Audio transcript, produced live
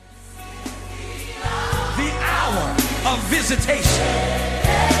hour of visitation.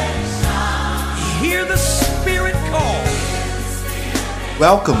 Hear the Spirit call.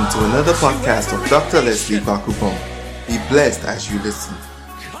 Welcome to another podcast of Dr. Leslie Kwakupong. Be blessed as you listen.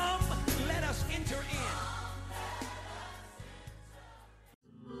 Come, let us enter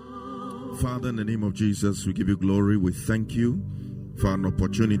in. Father, in the name of Jesus, we give you glory. We thank you for an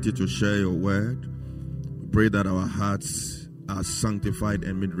opportunity to share your word. We pray that our hearts are sanctified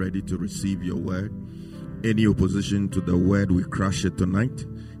and made ready to receive your word. Any opposition to the word, we crush it tonight.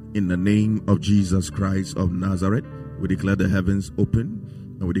 In the name of Jesus Christ of Nazareth, we declare the heavens open,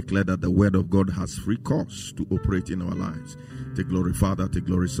 and we declare that the word of God has free course to operate in our lives. Take glory, Father, take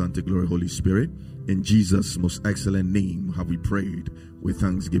glory, Son, take glory, Holy Spirit. In Jesus' most excellent name have we prayed with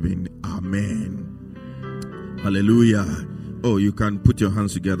thanksgiving. Amen. Hallelujah. Oh, you can put your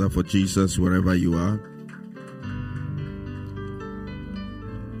hands together for Jesus wherever you are.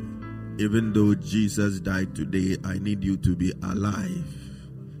 Even though Jesus died today, I need you to be alive.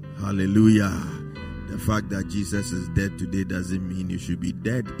 Hallelujah. The fact that Jesus is dead today doesn't mean you should be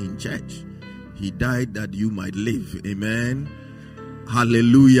dead in church. He died that you might live. Amen.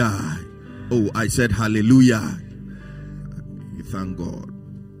 Hallelujah. Oh, I said hallelujah. We thank God.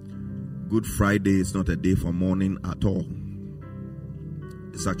 Good Friday is not a day for mourning at all.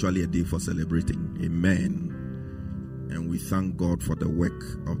 It's actually a day for celebrating. Amen. And we thank God for the work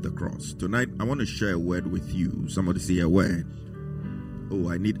of the cross. Tonight, I want to share a word with you. Somebody say a word. Oh,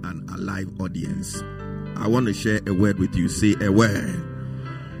 I need an alive audience. I want to share a word with you. Say a word.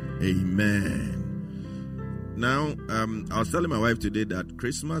 Amen. Now, I was telling my wife today that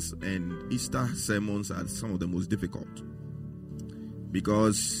Christmas and Easter sermons are some of the most difficult.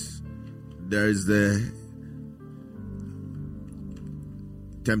 Because there is the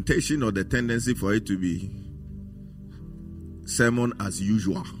temptation or the tendency for it to be sermon as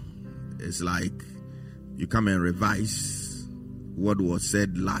usual. It's like you come and revise what was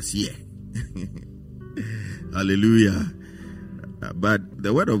said last year. Hallelujah. But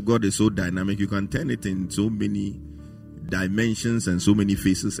the word of God is so dynamic, you can turn it in so many dimensions and so many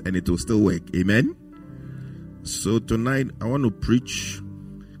faces, and it will still work. Amen. So tonight I want to preach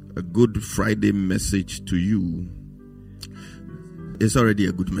a Good Friday message to you. It's already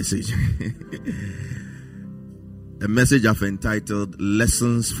a good message. A message I've entitled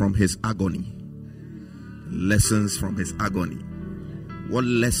Lessons from His Agony. Lessons from His Agony. What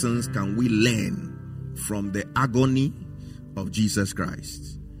lessons can we learn from the agony of Jesus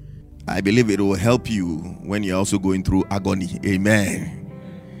Christ? I believe it will help you when you're also going through agony. Amen.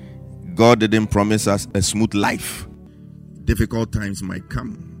 God didn't promise us a smooth life. Difficult times might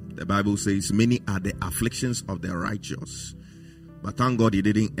come. The Bible says many are the afflictions of the righteous. But thank God he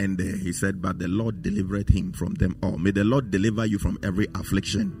didn't end there. He said, but the Lord delivered him from them all. May the Lord deliver you from every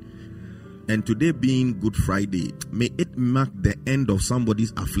affliction. And today being Good Friday, may it mark the end of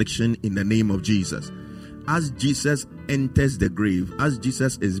somebody's affliction in the name of Jesus. As Jesus enters the grave, as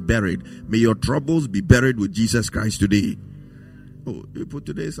Jesus is buried, may your troubles be buried with Jesus Christ today. Oh, people,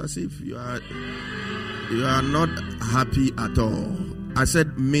 today is as if you are not happy at all. I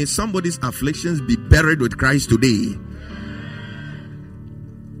said, may somebody's afflictions be buried with Christ today.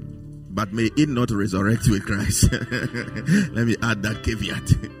 But may it not resurrect with Christ. Let me add that caveat.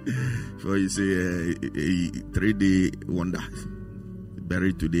 For you say a 3-day wonder.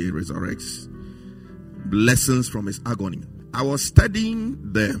 Buried today, resurrects. Lessons from his agony. I was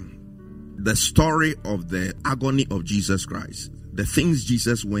studying the story of the agony of Jesus Christ. The things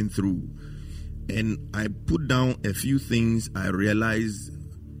Jesus went through. And I put down a few things I realized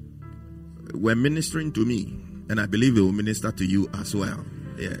were ministering to me. And I believe it will minister to you as well.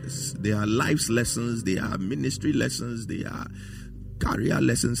 Yes, they are life's lessons, they are ministry lessons, they are career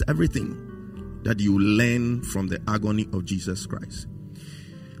lessons, everything that you learn from the agony of Jesus Christ.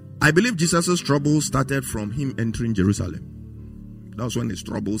 I believe Jesus' troubles started from him entering Jerusalem. That was when his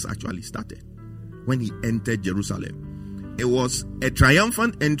troubles actually started. When he entered Jerusalem. It was a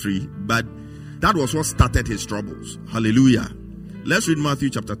triumphant entry, but that was what started his troubles. Hallelujah. Let's read Matthew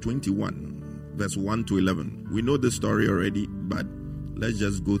chapter 21, verse 1 to 11. We know the story already, but let's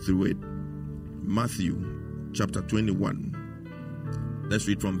just go through it. Matthew chapter 21. Let's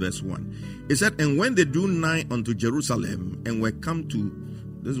read from verse 1. It said, and when they drew nigh unto Jerusalem and were come to,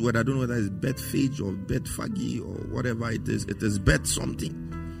 this word, I don't know whether it's Bethphage or Bethphage or whatever it is Beth something,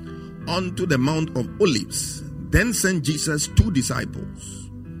 unto the Mount of Olives. Then sent Jesus 2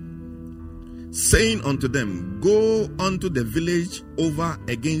 disciples, saying unto them, go unto the village over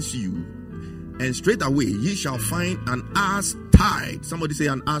against you, and straightway ye shall find an ass tied. Somebody say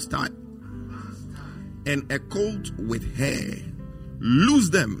an ass tied. And a colt with hair. Loose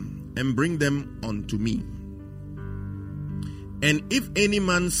them and bring them unto me. And if any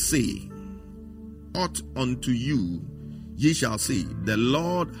man say aught unto you, ye shall say, the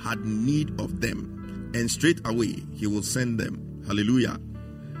Lord had need of them, and straightway he will send them. Hallelujah.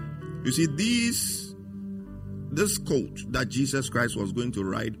 You see, this coat that Jesus Christ was going to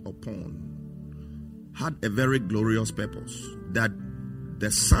ride upon had a very glorious purpose, that the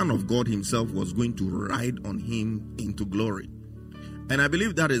Son of God himself was going to ride on him into glory. And I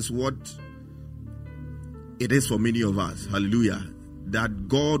believe that is what it is for many of us. Hallelujah. That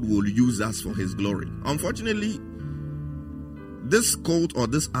God will use us for his glory. Unfortunately, this coat or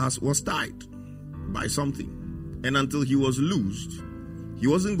this ass was tied by something. And until he was loosed, he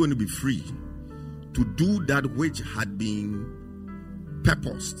wasn't going to be free to do that which had been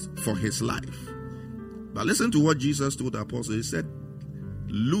purposed for his life. But listen to what Jesus told the apostle. He said,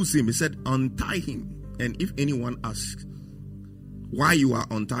 loose him. He said, untie him. And if anyone asks why you are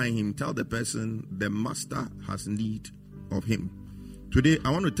untying him, tell the person the master has need of him. Today,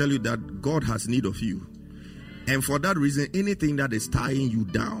 I want to tell you that God has need of you. And for that reason, anything that is tying you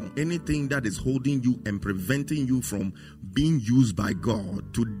down, anything that is holding you and preventing you from being used by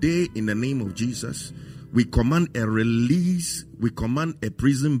God, today in the name of Jesus, we command a release, we command a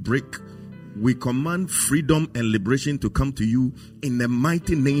prison break, we command freedom and liberation to come to you in the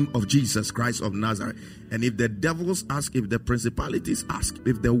mighty name of Jesus Christ of Nazareth. And if the devils ask, if the principalities ask,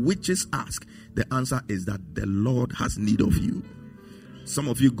 if the witches ask, the answer is that the Lord has need of you. Some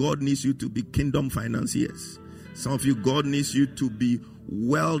of you, God needs you to be kingdom financiers. Some of you, God needs you to be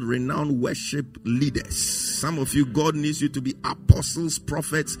well-renowned worship leaders. Some of you, God needs you to be apostles,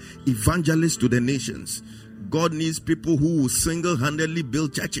 prophets, evangelists to the nations. God needs people who will single-handedly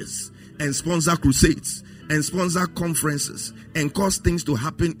build churches and sponsor crusades and sponsor conferences and cause things to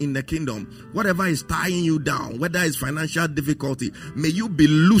happen in the kingdom. Whatever is tying you down, whether it's financial difficulty, may you be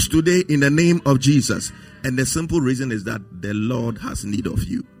loose today in the name of Jesus. And the simple reason is that the Lord has need of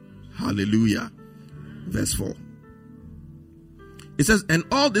you. Hallelujah. Verse 4. It says, and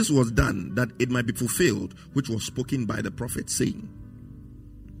all this was done that it might be fulfilled, which was spoken by the prophet, saying,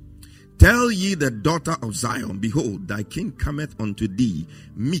 tell ye the daughter of Zion, behold, thy king cometh unto thee,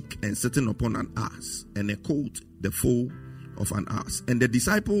 meek and sitting upon an ass, and a colt the foal of an ass. And the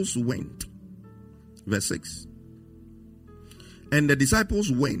disciples went. Verse 6. And the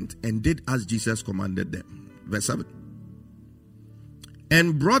disciples went and did as Jesus commanded them. Verse 7.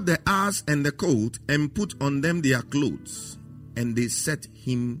 And brought the ass and the colt, and put on them their clothes, and they set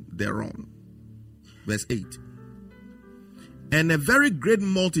him thereon. Verse 8. And a very great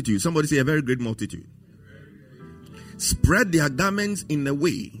multitude, somebody say a very great multitude, spread their garments in the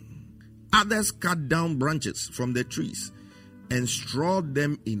way. Others cut down branches from the trees and strawed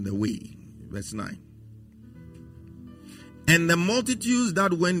them in the way. Verse 9. And the multitudes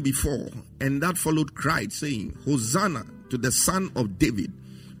that went before and that followed cried, saying, Hosanna to the Son of David.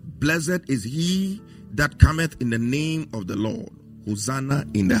 Blessed is he that cometh in the name of the Lord. Hosanna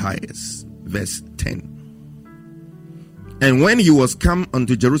in the highest. Verse 10. And when he was come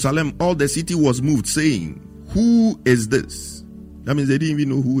unto Jerusalem, all the city was moved, saying, who is this? That means they didn't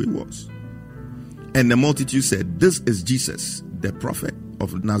even know who it was. And the multitude said, this is Jesus, the prophet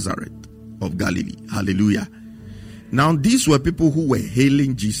of Nazareth of Galilee. Hallelujah. Now these were people who were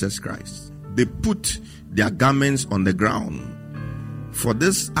hailing Jesus Christ. They put their garments on the ground for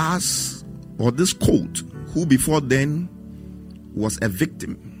this ass or this colt, who before then was a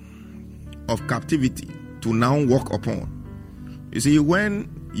victim of captivity, to now walk upon. You see, when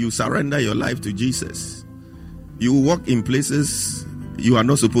you surrender your life to Jesus, you walk in places you are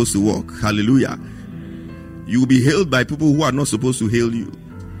not supposed to walk. Hallelujah. You will be hailed by people who are not supposed to hail you.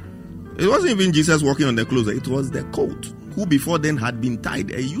 It wasn't even Jesus walking on the clothes. It was the colt, who before then had been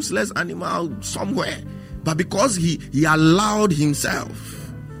tied, a useless animal somewhere. But because he allowed himself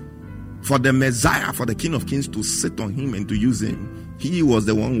for the Messiah, for the King of Kings to sit on him and to use him, he was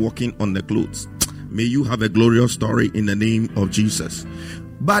the one walking on the clothes. May you have a glorious story in the name of Jesus.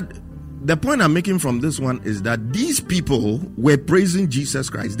 But the point I'm making from this one is that these people were praising Jesus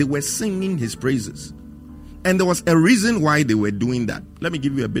Christ. They were singing his praises. And there was a reason why they were doing that. Let me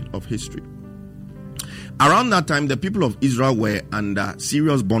give you a bit of history. Around that time, the people of Israel were under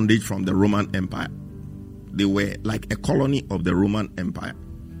serious bondage from the Roman Empire. They were like a colony of the Roman Empire.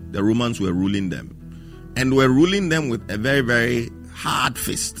 The Romans were ruling them. And were ruling them with a very, very hard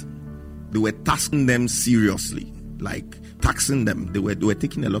fist. They were taxing them seriously. Like taxing them. They were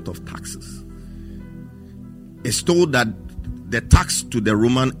taking a lot of taxes. It's told that the tax to the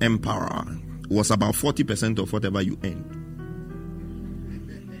Roman emperor was about 40% of whatever you earned.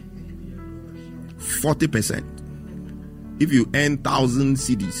 40%. If you earn 1,000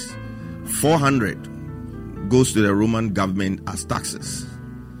 cedis, 400 goes to the Roman government as taxes.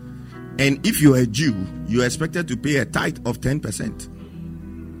 And if you're a Jew, you're expected to pay a tithe of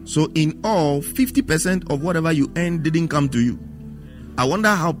 10%. So in all, 50% of whatever you earn didn't come to you. I wonder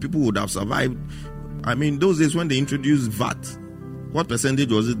how people would have survived. I mean, those days when they introduced VAT, what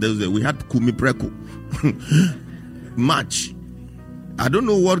percentage was it those days? We had Kumi Preko. Much. I don't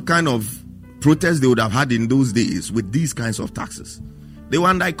know what kind of protests they would have had in those days with these kinds of taxes. They were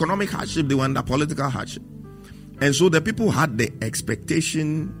under economic hardship, they were under political hardship. And so the people had the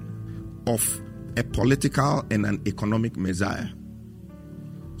expectation of a political and an economic Messiah.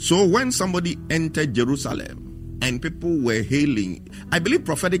 So when somebody entered Jerusalem and people were hailing, I believe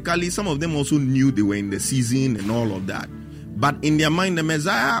prophetically some of them also knew they were in the season and all of that. But in their mind, the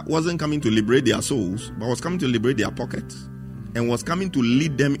Messiah wasn't coming to liberate their souls, but was coming to liberate their pockets, and was coming to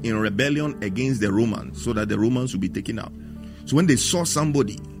lead them in rebellion against the Romans so that the Romans would be taken out. So when they saw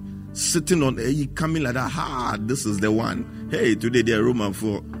somebody sitting on, coming like that, this is the one. Hey, today they're Roman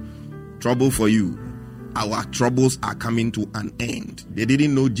for trouble for you. Our troubles are coming to an end. They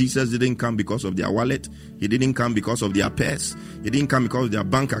didn't know Jesus didn't come because of their wallet. He didn't come because of their purse. He didn't come because of their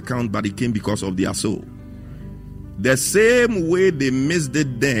bank account, but he came because of their soul. The same way they missed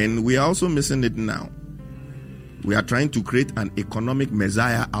it then, we are also missing it now. We are trying to create an economic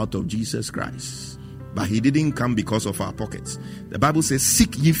Messiah out of Jesus Christ. But he didn't come because of our pockets. The Bible says,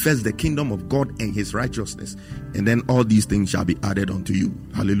 seek ye first the kingdom of God and his righteousness, and then all these things shall be added unto you.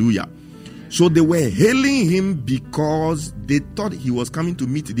 Hallelujah. So they were hailing him because they thought he was coming to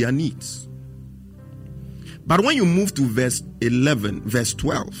meet their needs. But when you move to verse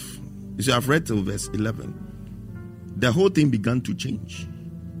 12, you see, I've read till verse 11. The whole thing began to change.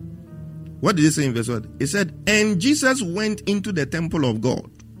 What did it say in verse 1? It said, and Jesus went into the temple of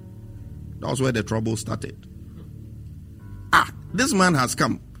God. That was where the trouble started. This man has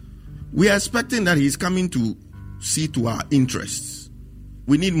come. We are expecting that he's coming to see to our interests.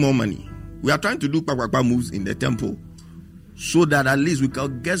 We need more money. We are trying to do moves in the temple so that at least we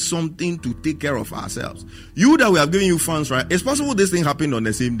can get something to take care of ourselves. You that we have given you funds, right? It's possible this thing happened on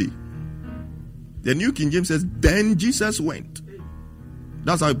the same day. The New King James says, then Jesus went.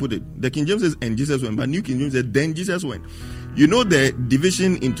 That's how I put it. The King James says, and Jesus went. But New King James says, then Jesus went. You know, the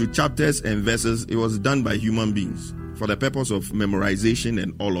division into chapters and verses, it was done by human beings for the purpose of memorization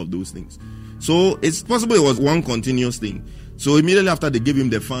and all of those things. So it's possible it was one continuous thing. So immediately after they gave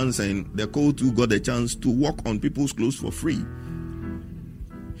him the funds and the code to got the chance to walk on people's clothes for free,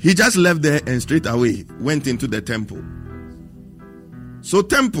 he just left there and straight away went into the temple. So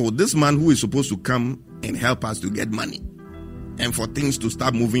temple, this man who is supposed to come and help us to get money and for things to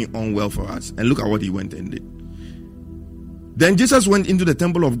start moving on well for us. And look at what he went and did. Then Jesus went into the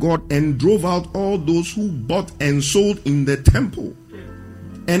temple of God and drove out all those who bought and sold in the temple,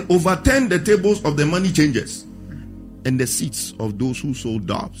 and overturned the tables of the money changers and the seats of those who sold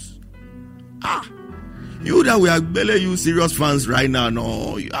doves. You that we are barely you serious fans right now,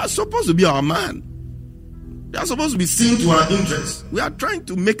 no, you are supposed to be our man. They are supposed to be seen to our interests. We are trying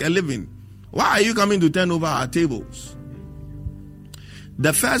to make a living. Why are you coming to turn over our tables?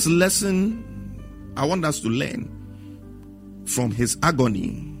 The first lesson I want us to learn from his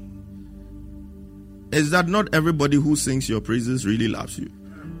agony is that not everybody who sings your praises really loves you.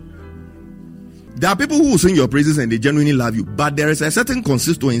 There are people who will sing your praises and they genuinely love you, but there is a certain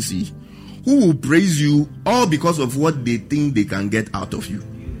constituency who will praise you all because of what they think they can get out of you.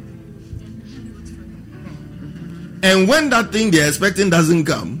 And when that thing they're expecting doesn't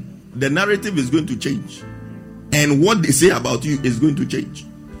come, the narrative is going to change. And what they say about you is going to change.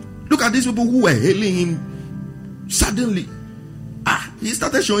 Look at these people who were hailing him. Suddenly, he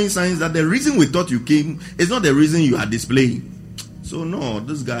started showing signs that the reason we thought you came is not the reason you are displaying. So no,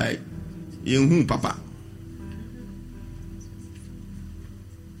 this guy, Papa,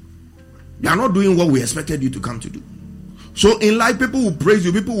 you are not doing what we expected you to come to do. So in life, people will praise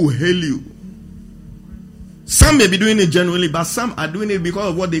you, people will hail you. Some may be doing it genuinely, but some are doing it because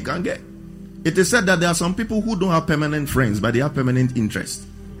of what they can get. It is said that there are some people who don't have permanent friends, but they have permanent interest.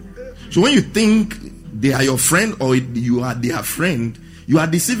 So when you think they are your friend or you are their friend, you are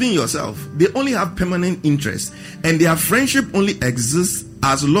deceiving yourself. They only have permanent interest, and their friendship only exists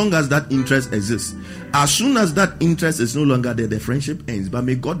as long as that interest exists. As soon as that interest is no longer there, the friendship ends. But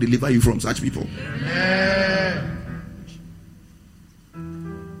may God deliver you from such people. Amen.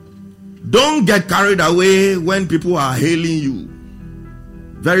 Don't get carried away when people are hailing you.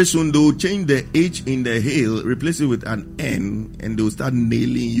 Very soon they'll change the H in the hail, replace it with an N, and they'll start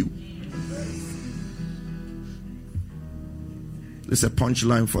nailing you. It's a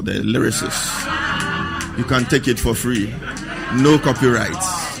punchline for the lyricists. You can take it for free. No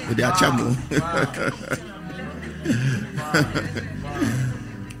copyrights. They are chamo.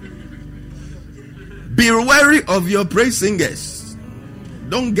 Be wary of your praise singers.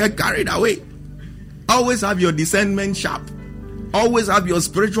 Don't get carried away. Always have your discernment sharp. Always have your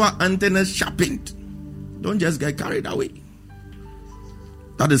spiritual antennas sharpened. Don't just get carried away.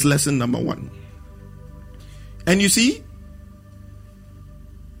 That is lesson number 1. And you see,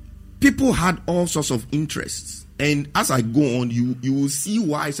 people had all sorts of interests. And as I go on, you will see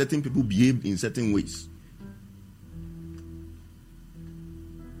why certain people behave in certain ways.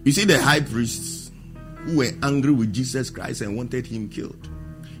 You see the high priests who were angry with Jesus Christ and wanted him killed.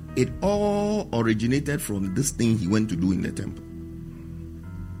 It all originated from this thing he went to do in the temple.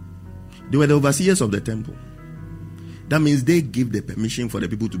 They were the overseers of the temple. That means they give the permission for the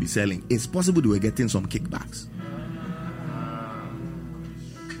people to be selling. It's possible they were getting some kickbacks.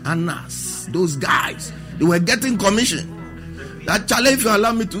 Annas, those guys, they were getting commission. That Charlie, if you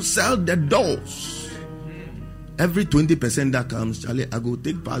allow me to sell the dolls, every 20% that comes, Charlie, I go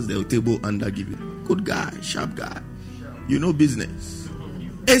take past the table and I give it. Good guy, sharp guy. You know business.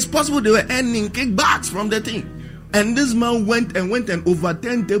 It's possible they were earning kickbacks from the thing. And this man went and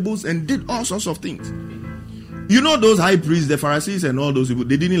overturned tables and did all sorts of things. You know those high priests, the Pharisees and all those people,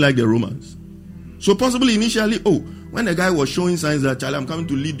 they didn't like the Romans. So possibly initially, when the guy was showing signs that, Charlie, I'm coming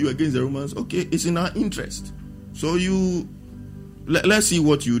to lead you against the Romans, okay, it's in our interest. So let's see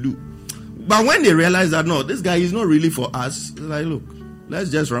what you do. But when they realized that, no, this guy is not really for us, it's like, look, let's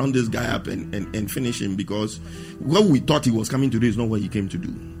just round this guy up and finish him, because what we thought he was coming to do is not what he came to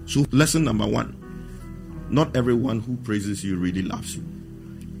do. So lesson number 1, not everyone who praises you really loves you.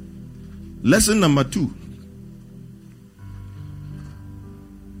 Lesson number 2,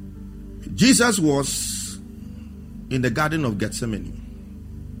 Jesus was in the Garden of Gethsemane.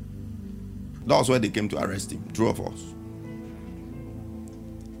 That was where they came to arrest him, true or false?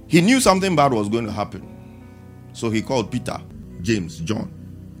 He knew something bad was going to happen. So he called Peter, James, John,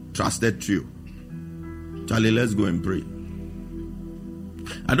 trusted trio. Charlie, let's go and pray.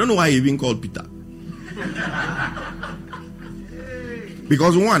 I don't know why he even called Peter.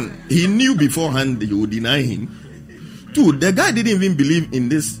 Because 1, he knew beforehand he would deny him. 2, the guy didn't even believe in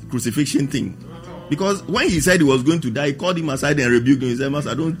this crucifixion thing. Because when he said he was going to die, he called him aside and rebuked him. He said,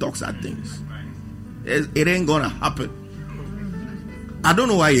 Master, don't talk sad things. It ain't gonna happen. I don't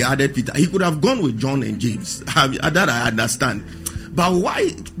know why he added Peter. He could have gone with John and James. That I understand. But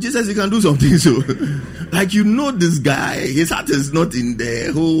why? Jesus, he can do something so. Like, this guy, his heart is not in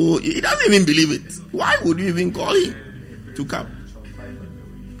the whole. He doesn't even believe it. Why would you even call him to come?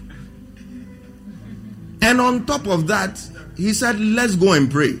 And on top of that, he said, let's go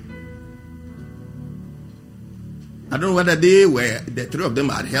and pray. I don't know whether the 3 of them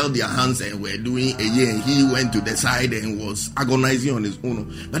had held their hands and were doing a year, and he went to the side and was agonizing on his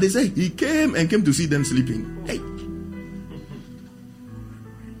own. But they say he came to see them sleeping. Hey.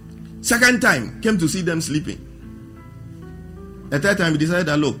 Second time, came to see them sleeping. The third time, he decided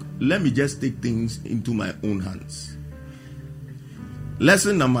that, look, let me just take things into my own hands.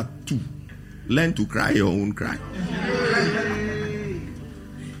 Lesson number 2. Learn to cry your own cry.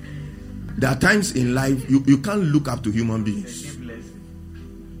 There are times in life you can't look up to human beings.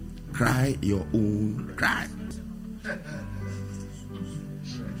 Cry your own cry.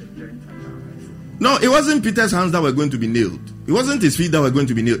 No, it wasn't Peter's hands that were going to be nailed. It wasn't his feet that were going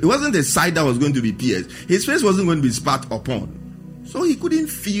to be nailed. It wasn't his side that was going to be pierced. His face wasn't going to be spat upon. So he couldn't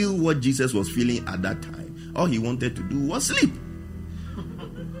feel what Jesus was feeling at that time. All he wanted to do was sleep.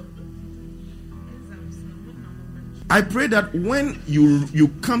 I pray that when you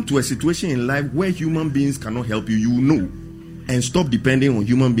come to a situation in life where human beings cannot help you, you know, and stop depending on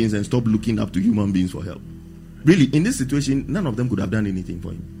human beings and stop looking up to human beings for help. Really, in this situation, none of them could have done anything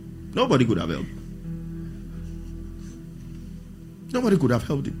for him. Nobody could have helped. Nobody could have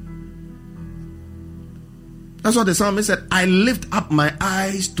helped him. That's what the psalmist said. I lift up my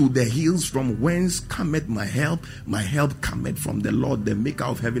eyes to the hills, from whence cometh my help. My help cometh from the Lord, the maker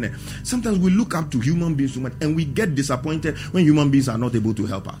of heaven and earth. Sometimes we look up to human beings too much and we get disappointed when human beings are not able to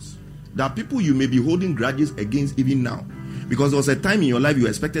help us. There are people you may be holding grudges against even now, because there was a time in your life you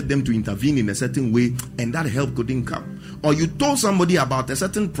expected them to intervene in a certain way and that help couldn't come. Or you told somebody about a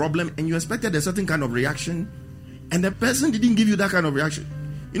certain problem and you expected a certain kind of reaction and the person didn't give you that kind of reaction.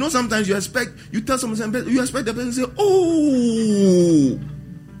 You know, sometimes you tell someone, you expect the person to say, oh,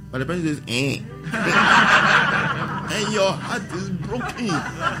 but the person says, eh. And your heart is broken.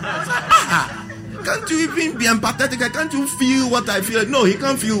 Can't you even be empathetic? Can't you feel what I feel? No, he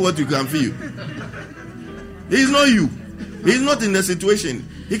can't feel what you can feel. He's not you. He's not in the situation.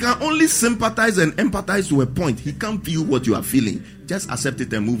 He can only sympathize and empathize to a point. He can't feel what you are feeling. Just accept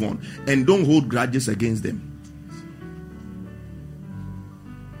it and move on. And don't hold grudges against them.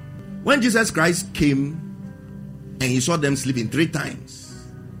 When Jesus Christ came and he saw them sleeping 3 times,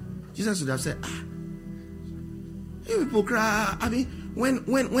 Jesus would have said, you people cry. I mean,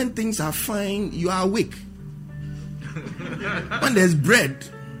 when things are fine, you are awake. When there's bread,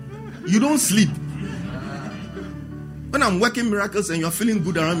 you don't sleep. When I'm working miracles and you're feeling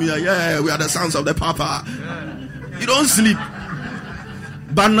good around me, we are the sons of the Papa. You don't sleep.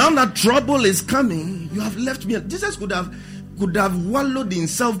 But now that trouble is coming, you have left me. Jesus could have wallowed in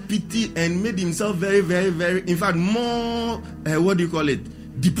self-pity and made himself very, very, very, in fact, more,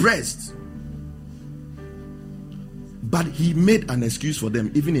 depressed. But he made an excuse for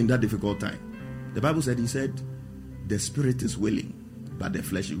them, even in that difficult time. The Bible said, he said, the spirit is willing, but the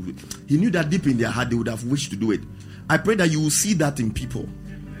flesh is weak. He knew that deep in their heart, they would have wished to do it. I pray that you will see that in people.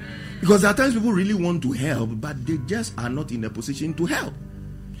 Because at times people really want to help, but they just are not in a position to help.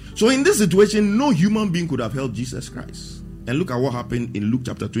 So in this situation, no human being could have helped Jesus Christ. And look at what happened in Luke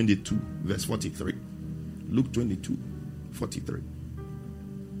chapter 22, verse 43. Luke 22, 43.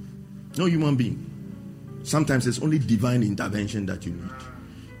 No human being. Sometimes it's only divine intervention that you need.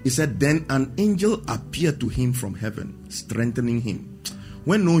 He said, then an angel appeared to him from heaven, strengthening him.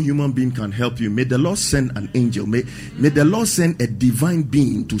 When no human being can help you, may the Lord send an angel. May the Lord send a divine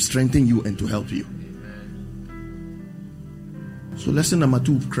being to strengthen you and to help you. So lesson number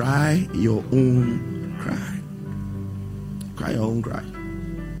 2, cry your own cry. Cry your own cry.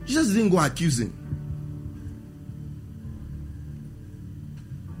 Jesus didn't go accusing.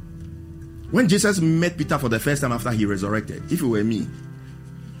 When Jesus met Peter for the first time after he resurrected, if it were me,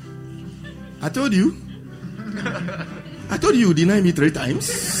 I told you you deny me 3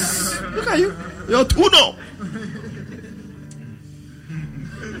 times. Look at you. You're too no.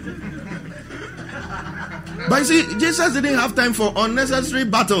 But you see, Jesus didn't have time for unnecessary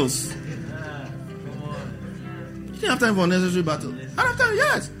battles. He didn't have time for unnecessary battles. I have time,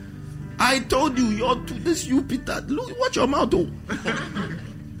 yes. I told you, you're too this, you Peter. Look, watch your mouth, oh.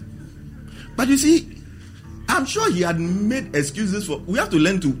 But you see, I'm sure he had made excuses for. We have to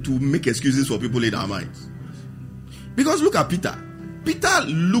learn to make excuses for people in our minds. Because look at Peter. Peter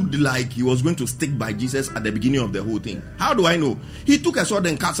looked like he was going to stick by Jesus at the beginning of the whole thing. How do I know? He took a sword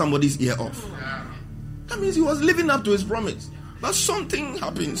and cut somebody's ear off. That means he was living up to his promise. But something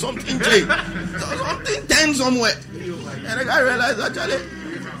happened. Something changed. Something turned somewhere. And the guy realized actually.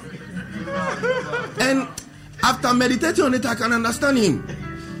 And after meditating on it, I can understand him.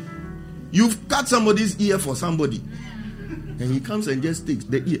 You've cut somebody's ear for somebody. And he comes and just takes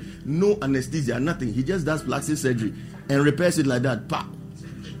the ear. No anesthesia, nothing. He just does plastic surgery and repairs it like that. Pow.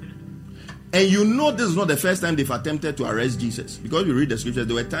 And you know this is not the first time they've attempted to arrest Jesus. Because you read the scriptures,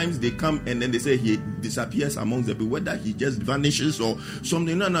 there were times they come and then they say he disappears amongst the people. Whether he just vanishes or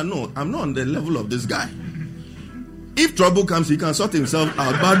something. No. I'm not on the level of this guy. If trouble comes, he can sort himself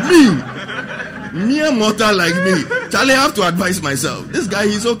out. But me, mere mortal like me, Charlie, I have to advise myself. This guy,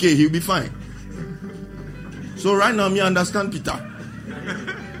 he's okay. He'll be fine. So right now, me understand Peter.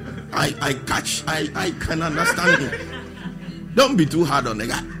 I can understand him. Don't be too hard on the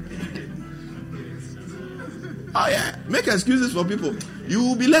guy. Oh yeah, make excuses for people. You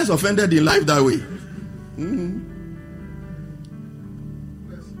will be less offended in life that way. Mm-hmm.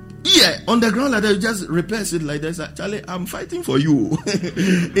 Yeah, on the ground like that, you just repairs it like this. Charlie, I'm fighting for you.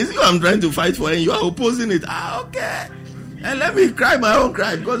 It's you I'm trying to fight for, and you are opposing it. Okay. And let me cry my own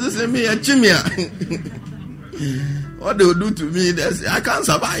cry because this is me a chimia. What they will do to me, I can't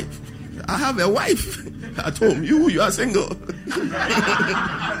survive. I have a wife at home. You are single.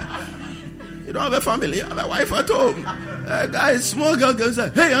 You don't have a family. You have a wife at home. A guy, small girl can say,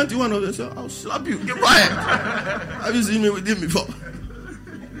 hey, auntie, one of them. So I'll slap you. Keep quiet. Have you seen me with him before?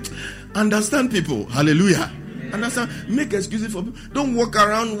 Understand people. Hallelujah. Understand? Make excuses for people. Don't walk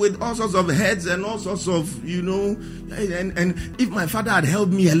around with all sorts of heads and all sorts of, and if my father had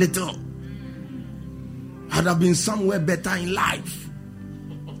helped me a little, I'd have been somewhere better in life.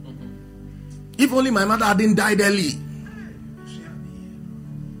 If only my mother hadn't died early.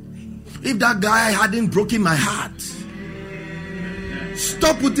 If that guy hadn't broken my heart.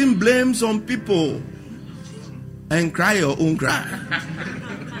 Stop putting blames on people and cry your own cry.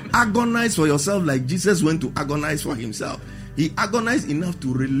 Agonize for yourself like Jesus went to agonize for himself. He agonized enough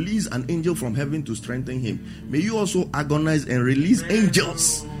to release an angel from heaven to strengthen him. May you also agonize and release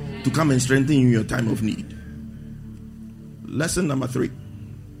angels to come and strengthen you in your time of need. Lesson number 3.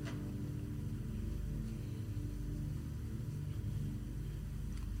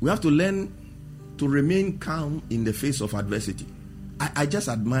 We have to learn to remain calm in the face of adversity. I just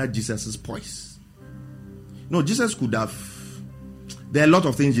admire Jesus' poise. No, Jesus could have. There are a lot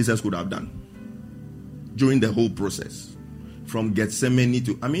of things Jesus could have done during the whole process. from Gethsemane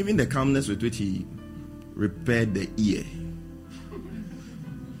to, even the calmness with which he repaired the ear.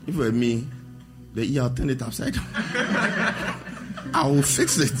 If it were me, the ear, I'll turn it upside down. I will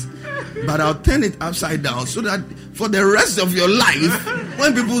fix it, but I'll turn it upside down so that for the rest of your life,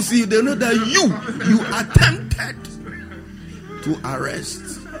 when people see you, they know that you attempted to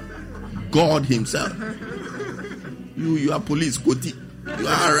arrest God himself. You are police, Koti. You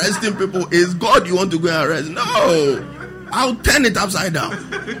are arresting people. Is God you want to go and arrest? No. I'll turn it upside down.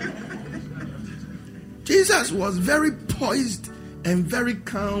 Jesus was very poised and very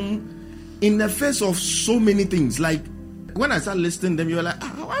calm in the face of so many things. Like, when I started listening to them, you were like,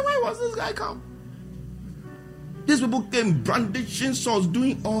 why was this guy calm? These people came brandishing swords,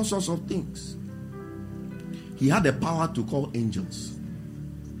 doing all sorts of things. He had the power to call angels.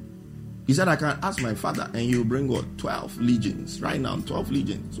 He said, I can ask my father and he will bring what? 12 legions. Right now, 12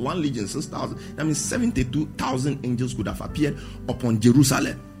 legions. 1 legion, 6,000. That means 72,000 angels could have appeared upon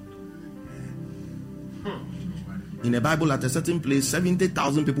Jerusalem. In the Bible, at a certain place,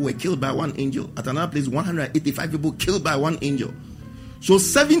 70,000 people were killed by one angel. At another place, 185 people killed by one angel. So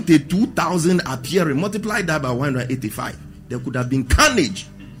 72,000 appearing, multiply that by 185. There could have been carnage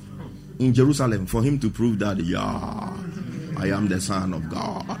in Jerusalem for him to prove that, I am the Son of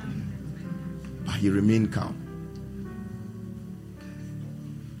God. But he remained calm.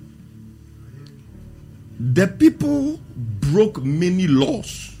 The people broke many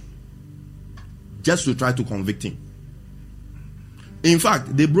laws just to try to convict him. In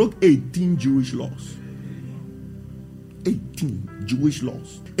fact, they broke 18 Jewish laws. 18 Jewish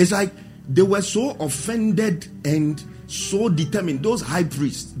laws. It's like they were so offended and so determined. Those high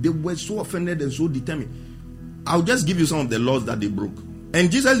priests, they were so offended and so determined. I'll just give you some of the laws that they broke. And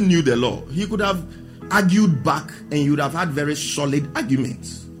Jesus knew the law. He could have argued back and you would have had very solid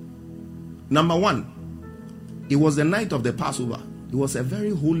arguments. Number one, it was the night of the Passover. It was a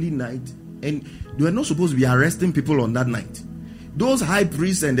very holy night. And they were not supposed to be arresting people on that night. Those high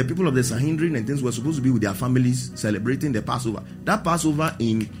priests and the people of the Sanhedrin and things were supposed to be with their families celebrating the Passover. That Passover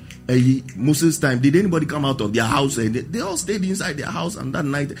in Moses' time, did anybody come out of their house? And they all stayed inside their house on that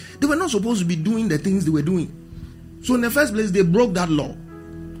night. They were not supposed to be doing the things they were doing. So in the first place, they broke that law.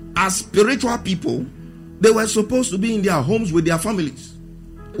 As spiritual people, they were supposed to be in their homes with their families.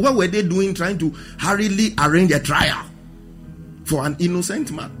 What were they doing, trying to hurriedly arrange a trial for an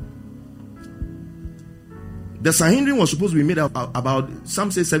innocent man? The Sanhedrin was supposed to be made up about,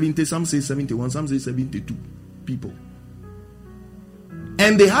 some say 70, some say 71, some say 72 people.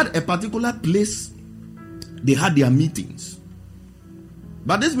 And they had a particular place they had their meetings.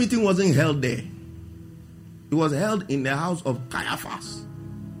 But this meeting wasn't held there. It was held in the house of Caiaphas,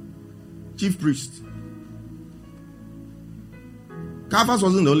 chief priest. Caiaphas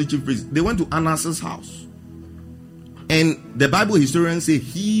wasn't the only chief priest. They went to Annas' house. And the Bible historians say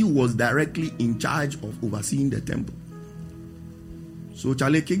he was directly in charge of overseeing the temple. So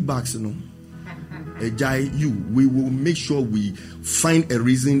Charlie kickbacks, we will make sure we find a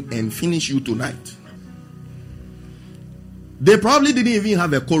reason and finish you tonight. They probably didn't even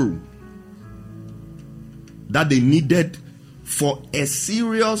have a quorum that they needed for a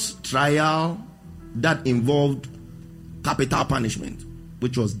serious trial that involved capital punishment,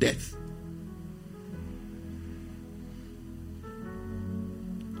 which was death.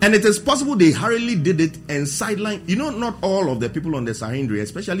 And it is possible they hurriedly did it and sidelined. Not all of the people on the Sanhedrin,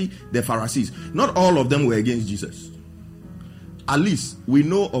 especially the Pharisees, not all of them were against Jesus. At least we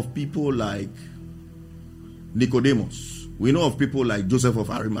know of people like Nicodemus. We know of people like Joseph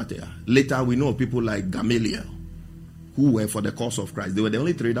of Arimathea. Later, we know of people like Gamaliel, who were for the cause of Christ. They were the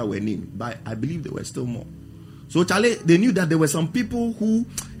only three that were named, but I believe there were still more. So, Charlie, they knew that there were some people who,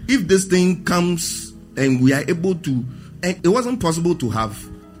 if this thing comes and we are able to, and it wasn't possible to have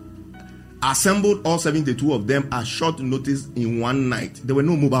assembled all 72 of them at short notice in one night. There were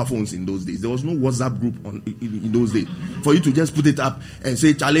no mobile phones in those days. There was no WhatsApp group in those days for you to just put it up and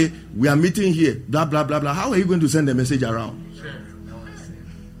say, Charlie, we are meeting here, blah, blah, blah, blah. How are you going to send the message around? Sure.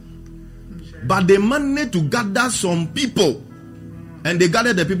 But they managed to gather some people, and they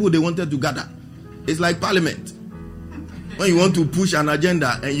gathered the people they wanted to gather. It's like parliament. When you want to push an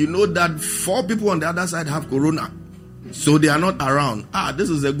agenda and you know that 4 people on the other side have corona, so they are not around. This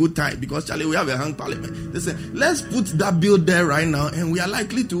is a good time because, Charlie, we have a hung parliament. They say, let's put that bill there right now and we are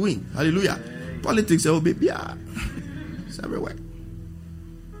likely to win. Hallelujah. Politics, baby, yeah. It's everywhere.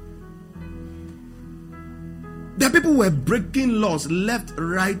 The people were breaking laws left,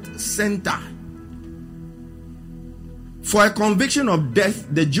 right, center. For a conviction of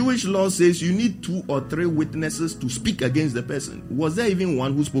death, the Jewish law says you need 2 or 3 witnesses to speak against the person. Was there even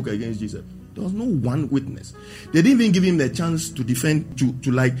one who spoke against Jesus? There was no one witness. They didn't even give him the chance to defend,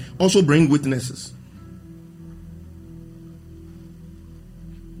 to like also bring witnesses.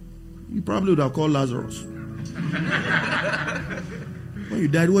 You probably would have called Lazarus. When you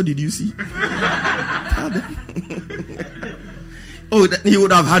died, what did you see? Oh, he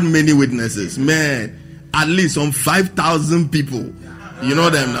would have had many witnesses. Man, at least some 5,000 people. You know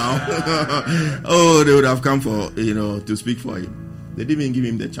them now. Oh, they would have come for, to speak for him. They didn't even give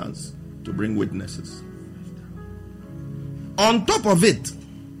him the chance to bring witnesses. On top of it,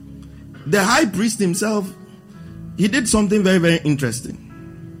 the high priest himself, he did something very, very interesting.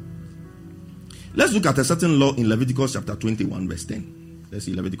 Let's look at a certain law in Leviticus chapter 21 verse 10. Let's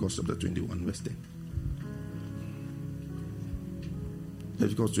see Leviticus chapter 21 verse 10.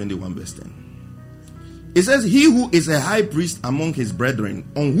 Leviticus 21 verse 10. It says, he who is a high priest among his brethren,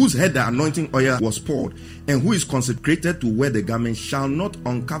 on whose head the anointing oil was poured, and who is consecrated to wear the garment, shall not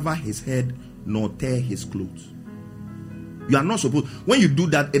uncover his head nor tear his clothes. You are not supposed, when you do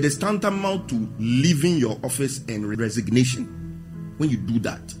that, it is tantamount to leaving your office and resignation. When you do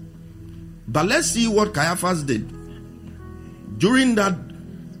that. But let's see what Caiaphas did. During that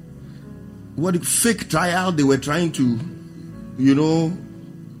fake trial they were trying to,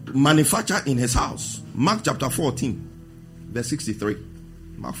 manufacture in his house. Mark chapter 14, verse 63.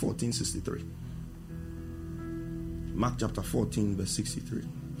 Mark 14, 63. Mark chapter 14, verse 63.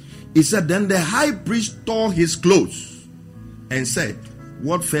 He said, then the high priest tore his clothes and said,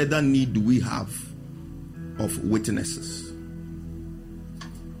 what further need do we have of witnesses?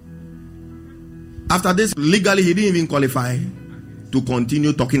 After this, legally, he didn't even qualify to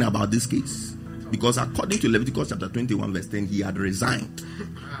continue talking about this case. Because according to Leviticus chapter 21, verse 10, he had resigned.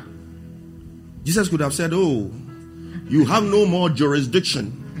 Jesus could have said, oh, you have no more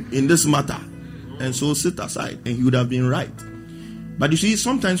jurisdiction in this matter, and so sit aside, and he would have been right. But you see,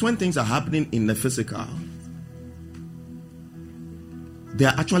 sometimes when things are happening in the physical, there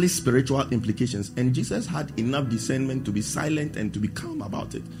are actually spiritual implications, and Jesus had enough discernment to be silent and to be calm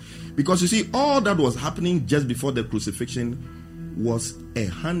about it. Because you see, all that was happening just before the crucifixion was a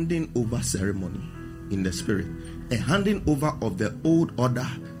handing over ceremony in the spirit, a handing over of the old order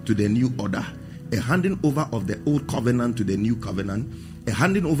to the new order, a handing over of the old covenant to the new covenant, a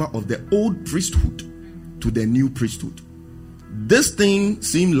handing over of the old priesthood to the new priesthood. This thing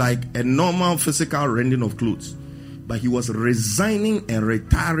seemed like a normal physical rending of clothes, but he was resigning and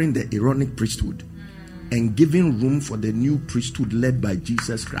retiring the Aaronic priesthood and giving room for the new priesthood led by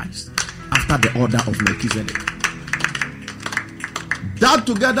Jesus Christ after the order of Melchizedek. That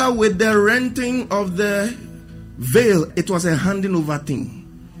together with the renting of the veil, it was a handing over thing.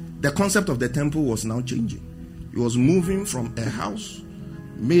 The concept of the temple was now changing. It was moving from a house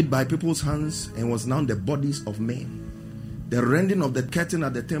made by people's hands and was now the bodies of men. The rending of the curtain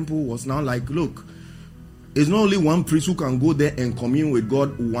at the temple was now like, look, it's not only one priest who can go there and commune with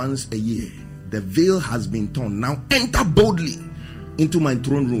God once a year. The veil has been torn. Now enter boldly into my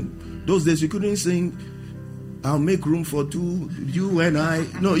throne room. Those days you couldn't sing, I'll make room for two, you and I.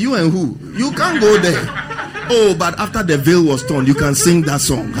 No, you and who? You can't go there. Oh, but after the veil was torn, you can sing that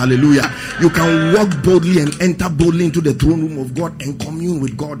song. Hallelujah. You can walk boldly and enter boldly into the throne room of God and commune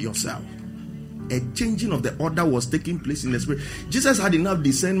with God yourself. A changing of the order was taking place in the spirit. Jesus had enough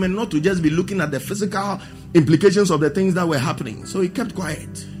discernment not to just be looking at the physical implications of the things that were happening. So he kept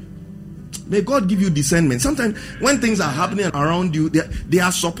quiet. May God give you discernment. Sometimes when things are happening around you, they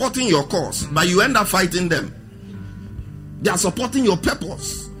are supporting your cause, but you end up fighting them. They are supporting your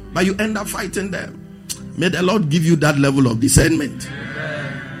purpose, but you end up fighting them. May the Lord give you that level of discernment.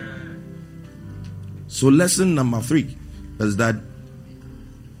 So lesson number 3 is that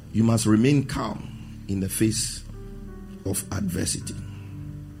you must remain calm in the face of adversity.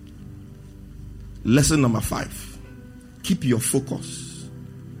 Lesson number 5, keep your focus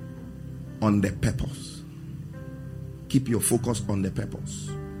on the purpose. Keep your focus on the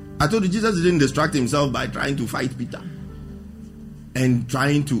purpose. I told you Jesus didn't distract himself by trying to fight Peter and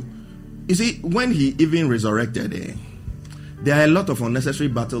trying to, you see, when he even resurrected, there are a lot of unnecessary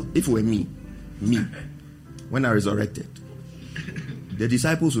battles. If it were me, when I resurrected, the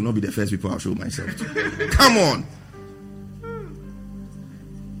disciples will not be the first people I'll show myself to. Come on.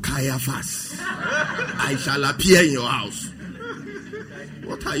 Caiaphas, I shall appear in your house.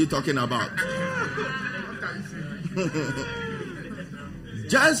 What are you talking about?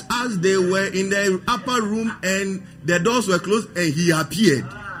 Just as they were in the upper room and the doors were closed and he appeared,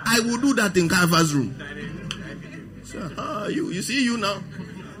 I will do that in Caiaphas' room. So, you see you now?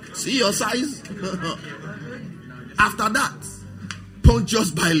 See your size? After that,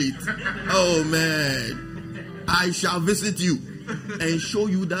 Pontius Pilate, oh man, I shall visit you. and show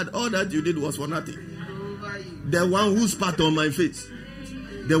you that all that you did was for nothing. The one who spat on my face,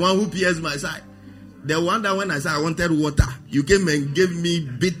 the one who pierced my side, the one that when I said I wanted water, you came and gave me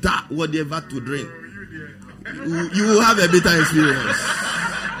bitter whatever to drink. You will have a bitter experience.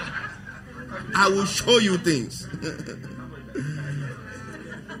 I will show you things.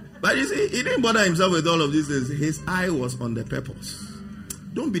 But you see, he didn't bother himself with all of these things. His eye was on the purpose.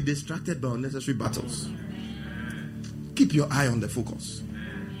 Don't be distracted by unnecessary battles. Keep your eye on the focus.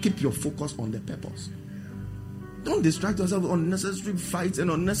 Keep your focus on the purpose. Don't distract yourself with unnecessary fights and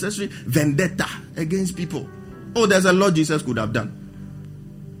unnecessary vendetta against people. Oh, there's a lot Jesus could have done.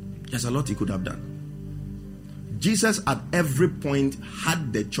 There's a lot he could have done. Jesus at every point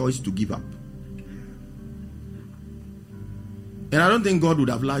had the choice to give up. And I don't think God would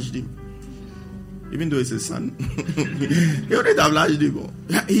have lashed him. Even though it's his son. He wouldn't have lashed him.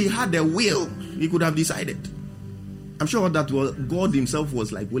 He had a will. He could have decided. I'm sure that was God himself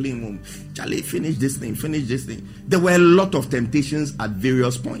was like willing him. Charlie, finish this thing. There were a lot of temptations at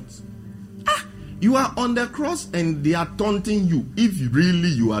various points. You are on the cross and they are taunting you. If really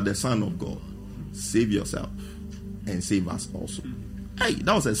you are the Son of God, save yourself and save us also. Hey,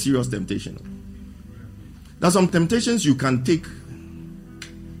 that was a serious temptation. There are some temptations you can take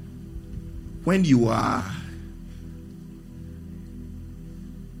when you are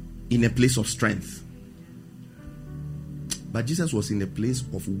in a place of strength. But Jesus was in a place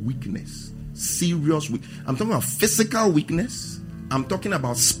of weakness. Serious weakness. I'm talking about physical weakness. I'm talking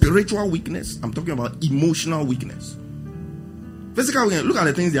about spiritual weakness. I'm talking about emotional weakness. Physical weakness. Look at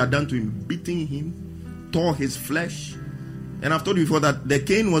the things they had done to him. Beating him. Tore his flesh. And I've told you before that the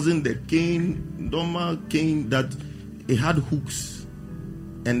cane wasn't the cane, normal cane, that it had hooks.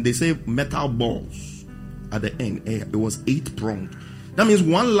 And they say metal balls at the end. It was 8-pronged. That means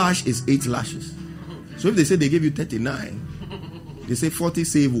one lash is 8 lashes. So if they say they gave you 39, they say 40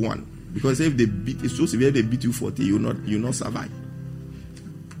 save 1. Because if they beat, it's so severe, they beat you 40, you'll not survive.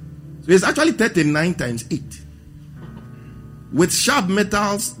 So it's actually 39 times 8. With sharp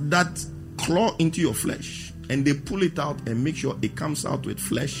metals that claw into your flesh. And they pull it out and make sure it comes out with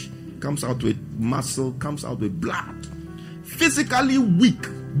flesh, comes out with muscle, comes out with blood. Physically weak,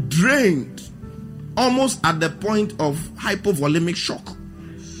 drained, almost at the point of hypovolemic shock.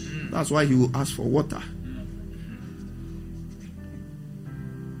 That's why he will ask for water.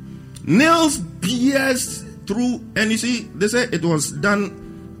 Nails pierced through, and you see, they say it was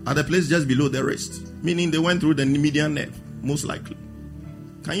done at the place just below the wrist, meaning they went through the median nerve, most likely.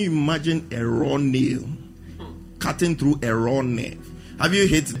 Can you imagine a raw nail cutting through a raw nerve? Have you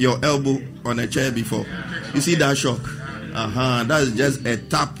hit your elbow on a chair before? You see that shock? That's just a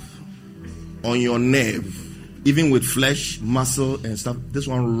tap on your nerve, even with flesh, muscle, and stuff. This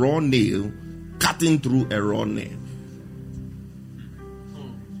one, raw nail cutting through a raw nerve.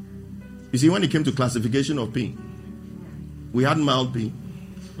 You see, when it came to classification of pain, we had mild pain,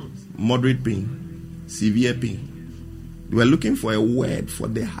 moderate pain, severe pain. We were looking for a word for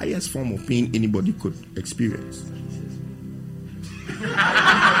the highest form of pain anybody could experience.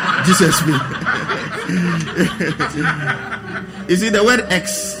 Jesus me. You see, the word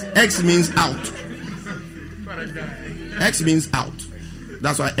X means out. X means out.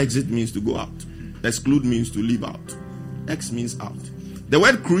 That's why exit means to go out. Exclude means to leave out. X means out. The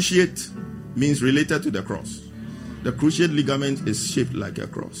word cruciate means related to the cross. The cruciate ligament is shaped like a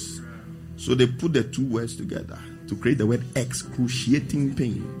cross. So they put the two words together to create the word excruciating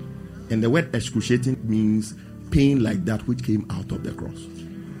pain. And the word excruciating means pain like that which came out of the cross.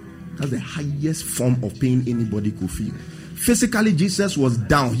 That's the highest form of pain anybody could feel. Physically, Jesus was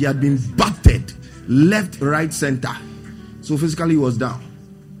down. He had been battered left, right, center. So physically, he was down.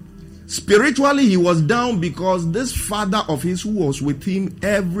 Spiritually, he was down because this father of his who was with him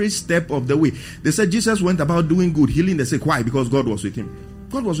every step of the way. They said Jesus went about doing good, healing the sick. Why? Because God was with him.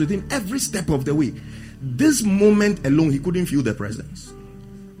 God was with him every step of the way. This moment alone, he couldn't feel the presence.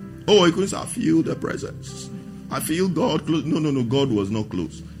 Oh, he couldn't say, I feel the presence. I feel God close. No. God was not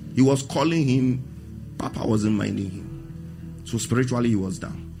close. He was calling him. Papa wasn't minding him. So spiritually, he was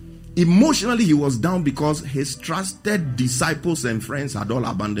down. Emotionally, he was down because his trusted disciples and friends had all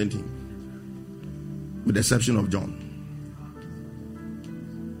abandoned him. With the exception of John.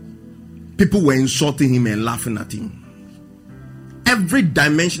 People were insulting him and laughing at him. Every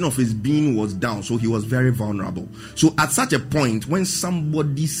dimension of his being was down, so he was very vulnerable. So at such a point, when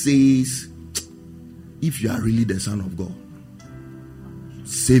somebody says, if you are really the Son of God,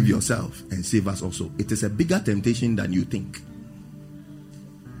 save yourself and save us also, it is a bigger temptation than you think.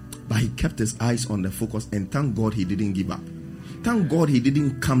 But he kept his eyes on the focus, and thank God he didn't give up. Thank God he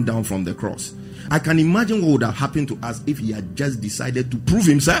didn't come down from the cross. I can imagine what would have happened to us if he had just decided to prove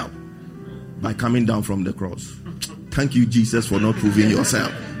himself by coming down from the cross. Thank you, Jesus, for not proving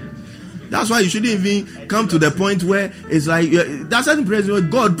yourself. That's why you shouldn't even come to the point where it's like, that's certain prayer where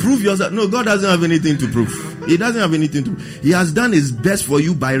God, prove yourself. No, God doesn't have anything to prove. He doesn't have anything to prove. He has done his best for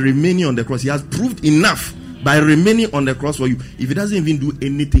you by remaining on the cross. He has proved enough by remaining on the cross for you. If he doesn't even do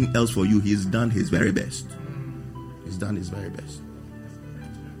anything else for you, he's done his very best. He's done his very best.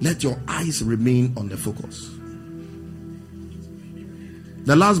 Let your eyes remain on the focus.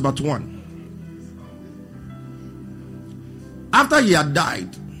 The last but one. After he had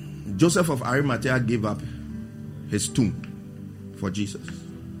died, Joseph of Arimathea gave up his tomb for Jesus.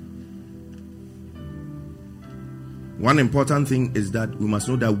 One important thing is that we must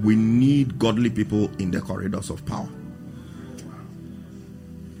know that we need godly people in the corridors of power.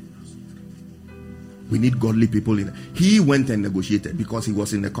 We need godly people in. He went and negotiated because he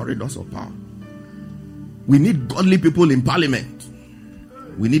was in the corridors of power. We need godly people in parliament.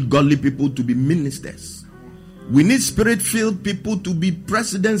 We need godly people to be ministers. We need spirit-filled people to be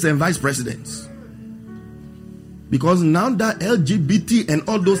presidents and vice presidents. Because now that LGBT and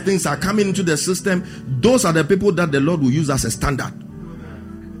all those things are coming into the system, those are the people that the Lord will use as a standard.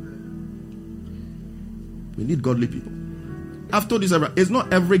 We need godly people. I've told this, it's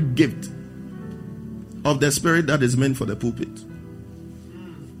not every gift of the Spirit that is meant for the pulpit.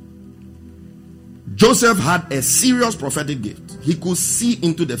 Joseph had a serious prophetic gift. He could see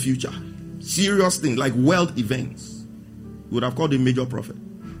into the future. Serious things like world events. We would have called him major prophet.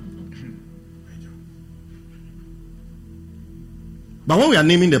 But when we are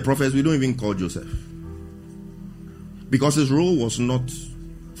naming the prophets, we don't even call Joseph. Because his role was not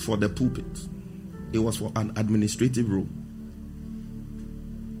for the pulpit. It was for an administrative role.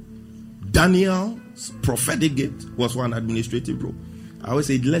 Daniel's prophetic gift was for an administrative role. I always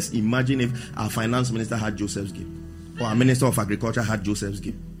say, let's imagine if our finance minister had Joseph's gift, or our minister of agriculture had Joseph's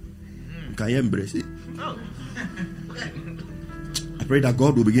gift. Can you embrace it? I pray that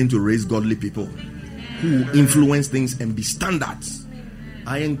God will begin to raise godly people who will influence things and be standards.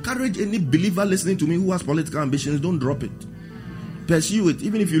 I encourage any believer listening to me who has political ambitions, don't drop it. Pursue it.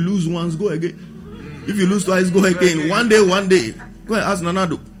 Even if you lose once, go again. If you lose twice, go again. One day. Go and ask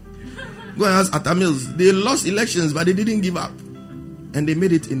Nanado. Go and ask Atta Mills. They lost elections, but they didn't give up. And they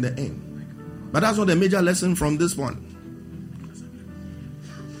made it in the end. But that's not the major lesson from this one.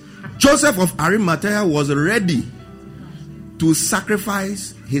 Joseph of Arimathea was ready to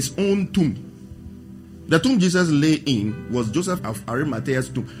sacrifice his own tomb. The tomb Jesus lay in was Joseph of Arimathea's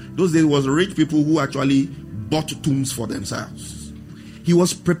tomb. Those days was rich people who actually bought tombs for themselves. He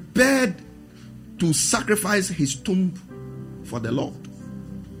was prepared to sacrifice his tomb for the Lord.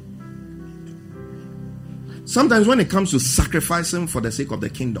 Sometimes when it comes to sacrificing for the sake of the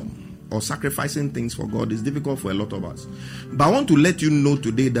kingdom or sacrificing things for God, it's difficult for a lot of us. But I want to let you know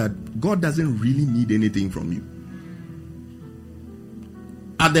today that God doesn't really need anything from you.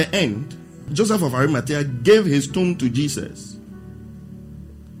 At the end, Joseph of Arimathea gave his tomb to Jesus.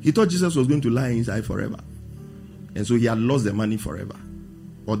 He thought Jesus was going to lie inside forever. And so he had lost the money forever.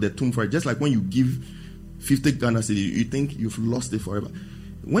 Or the tomb forever. Just like when you give 50 Ghana cedis, you think you've lost it forever.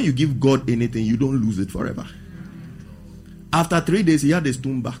 When you give God anything, you don't lose it forever. After 3 days, he had his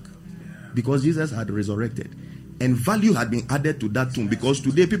tomb back. Because Jesus had resurrected. And value had been added to that tomb. Because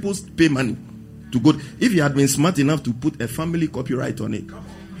today people pay money to go. If he had been smart enough to put a family copyright on it,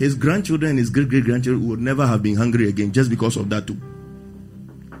 his grandchildren and his great-great-grandchildren would never have been hungry again just because of that tomb.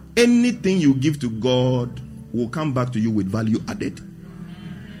 Anything you give to God will come back to you with value added.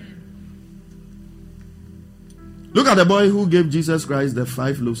 Look at the boy who gave Jesus Christ the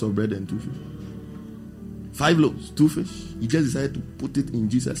 5 loaves of bread and 2 fish. 5 loaves, 2 fish. He just decided to put it in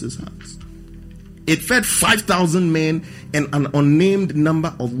Jesus' hands. It fed 5,000 men and an unnamed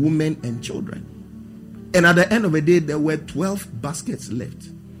number of women and children. And at the end of the day, there were 12 baskets left.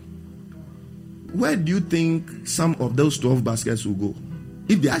 Where do you think some of those 12 baskets will go?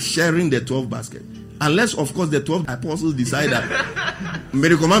 If they are sharing the 12 baskets. Unless, of course, the 12 apostles decide that.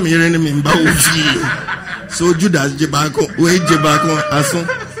 So Judas,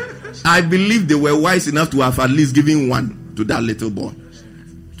 I believe they were wise enough to have at least given one to that little boy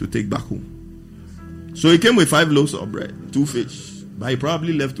to take back home. So he came with 5 loaves of bread, 2 fish. But he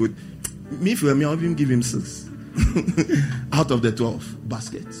probably left with, me for me, I'll even give him 6 out of the 12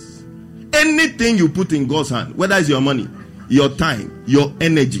 baskets. Anything you put in God's hand, whether it's your money, your time, your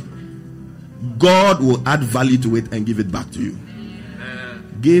energy, God will add value to it and give it back to you.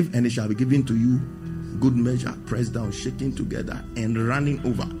 Give and it shall be given to you. Good measure, pressed down, shaking together and running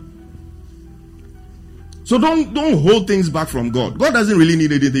over. So don't hold things back from God. God doesn't really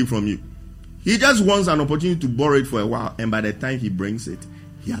need anything from you. He just wants an opportunity to borrow it for a while, and by the time he brings it,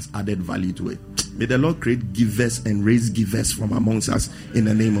 he has added value to it. May the Lord create givers and raise givers from amongst us in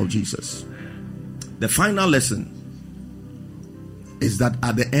the name of Jesus. The final lesson is that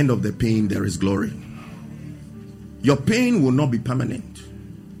at the end of the pain, there is glory. Your pain will not be permanent.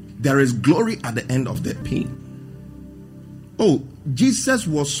 There is glory at the end of the pain. Oh, Jesus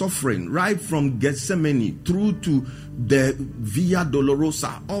was suffering right from Gethsemane through to the Via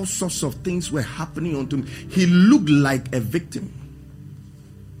Dolorosa. All sorts of things were happening unto him. He looked like a victim.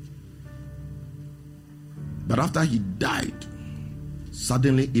 But after he died,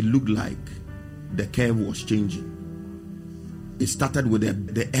 suddenly it looked like the curve was changing. It started with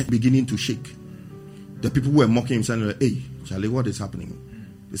the earth beginning to shake. The people who were mocking him saying, "Hey, Charlie, what is happening?"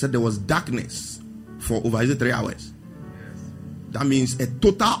 They said there was darkness for over 3 hours. That means a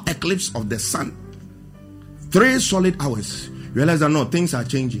total eclipse of the sun. 3 solid hours. Realize that no, things are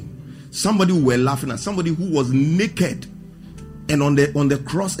changing. Somebody who were laughing at, somebody who was naked and on the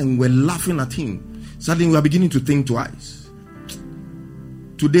cross and were laughing at him. Suddenly we are beginning to think twice.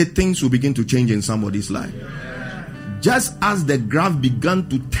 Today things will begin to change in somebody's life. Just as the graph began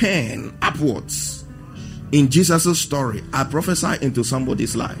to turn upwards in Jesus' story, I prophesy into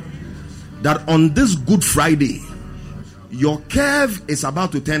somebody's life that on this Good Friday, your curve is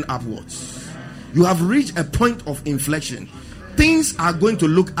about to turn upwards. You have reached a point of inflection. Things are going to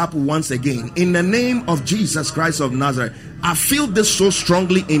look up once again. In the name of Jesus Christ of Nazareth, I feel this so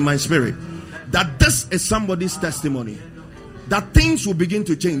strongly in my spirit that this is somebody's testimony. That things will begin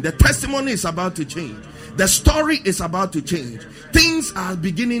to change. The testimony is about to change. The story is about to change. Things are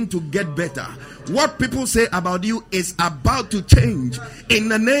beginning to get better. What people say about you is about to change. In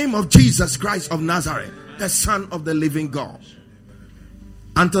the name of Jesus Christ of Nazareth, the Son of the living God.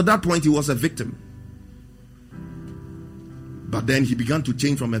 Until that point, he was a victim. But then he began to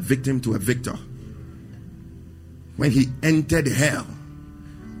change from a victim to a victor. When he entered hell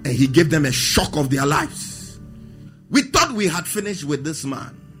and he gave them a shock of their lives. We thought we had finished with this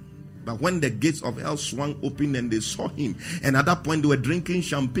man. But when the gates of hell swung open and they saw him, and at that point they were drinking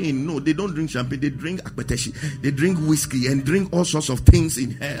champagne. No, they don't drink champagne, they drink akpeteshi, they drink whiskey and drink all sorts of things in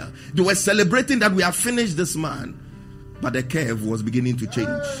hell. They were celebrating that we have finished this man. But the curve was beginning to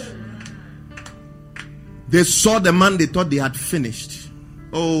change. They saw the man they thought they had finished.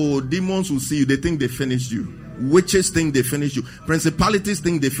 Oh, demons will see you, they think they finished you. Witches think they finished you. Principalities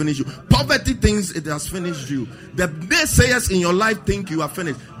think they finished you. Poverty thinks it has finished you. The naysayers in your life think you are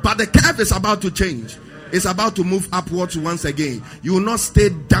finished. But the curve is about to change. It's about to move upwards once again. You will not stay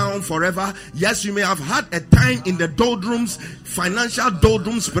down forever. Yes, you may have had a time in the doldrums, financial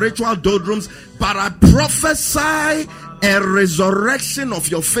doldrums, spiritual doldrums, but I prophesy a resurrection of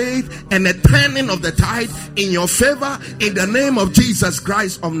your faith and a turning of the tide in your favor in the name of Jesus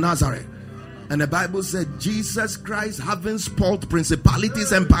Christ of Nazareth. And the Bible said Jesus Christ, having spoiled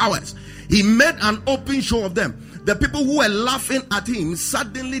principalities and powers, he made an open show of them. The people who were laughing at him,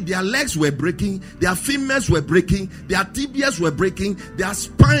 suddenly their legs were breaking, their femurs were breaking, their tibias were breaking, their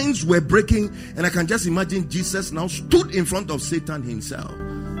spines were breaking. And I can just imagine Jesus now stood in front of Satan himself.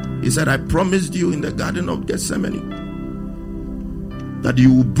 He said, I promised you in the Garden of Gethsemane that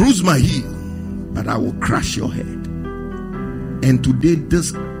you will bruise my heel, but I will crush your head. And today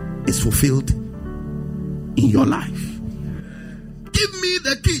this is fulfilled in your life. Give me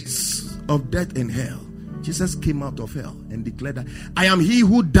the keys of death and hell. Jesus came out of hell and declared that I am he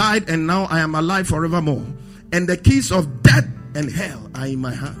who died and now I am alive forevermore. And the keys of death and hell are in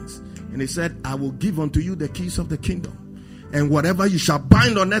my hands. And he said, I will give unto you the keys of the kingdom. And whatever you shall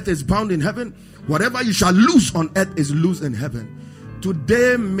bind on earth is bound in heaven. Whatever you shall loose on earth is loose in heaven.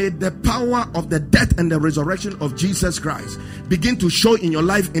 Today, may the power of the death and the resurrection of Jesus Christ begin to show in your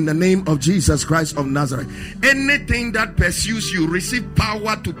life in the name of Jesus Christ of Nazareth. Anything that pursues you, receive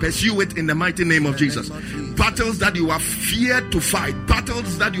power to pursue it in the mighty name of Jesus. Battles that you have feared to fight,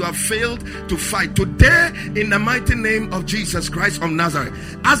 battles that you have failed to fight, today in the mighty name of Jesus Christ of Nazareth.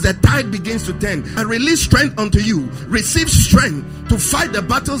 As the tide begins to turn, I release strength unto you. Receive strength to fight the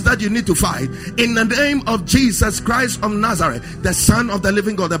battles that you need to fight in the name of Jesus Christ of Nazareth, the Son of the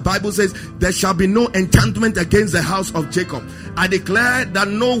living God. The Bible says there shall be no enchantment against the house of Jacob. I declare that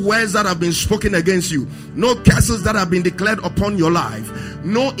no words that have been spoken against you, no curses that have been declared upon your life,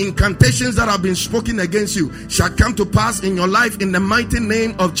 no incantations that have been spoken against you shall come to pass in your life in the mighty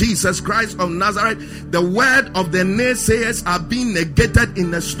name of Jesus Christ of Nazareth. The word of the naysayers are being negated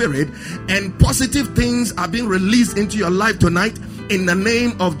in the spirit, and positive things are being released into your life tonight in the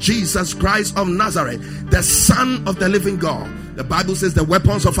name of Jesus Christ of Nazareth, the Son of the living God. The Bible says the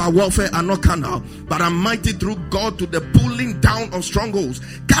weapons of our warfare are not carnal, but are mighty through God to the pulling down of strongholds,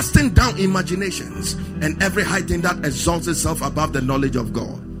 casting down imaginations, and every high thing that exalts itself above the knowledge of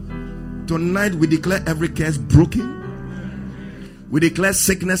God. Tonight we declare every curse broken. We declare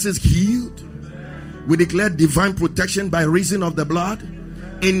sicknesses healed. We declare divine protection by reason of the blood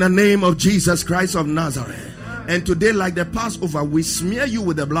in the name of Jesus Christ of Nazareth. And today, like the Passover, we smear you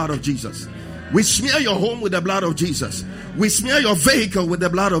with the blood of Jesus. We smear your home with the blood of Jesus. We smear your vehicle with the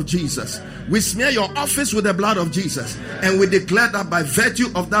blood of Jesus. We smear your office with the blood of Jesus. And we declare that by virtue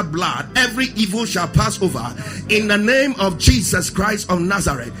of that blood, every evil shall pass over in the name of Jesus Christ of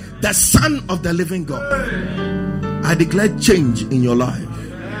Nazareth, the Son of the living God. I declare change in your life.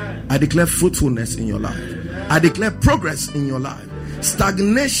 I declare fruitfulness in your life. I declare progress in your life.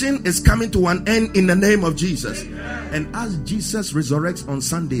 Stagnation is coming to an end in the name of Jesus. And as Jesus resurrects on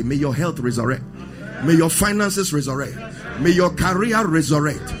Sunday, may your health resurrect. May your finances resurrect. May your career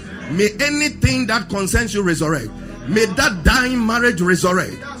resurrect. May anything that concerns you resurrect. May that dying marriage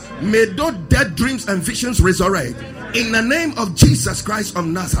resurrect. May those dead dreams and visions resurrect. In the name of Jesus Christ of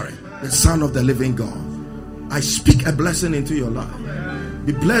Nazareth, the Son of the living God. I speak a blessing into your life.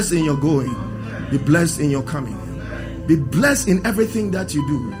 Be blessed in your going. Be blessed in your coming. Be blessed in everything that you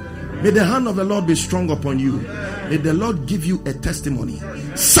do. May the hand of the Lord be strong upon you. May the Lord give you a testimony,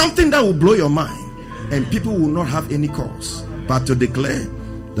 something that will blow your mind, and people will not have any cause but to declare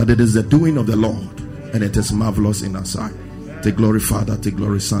that it is the doing of the Lord, and it is marvelous in our sight. Take glory, Father. Take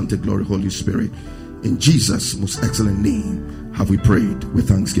glory, Son. Take glory, Holy Spirit. In Jesus' most excellent name have we prayed with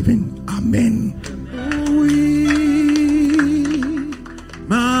thanksgiving. Amen.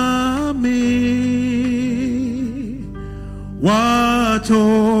 What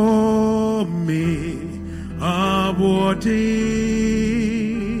me aborting?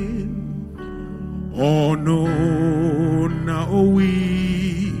 Oh no, na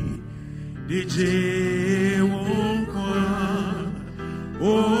we DJ wonka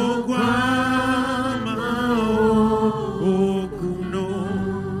o kwama o kuno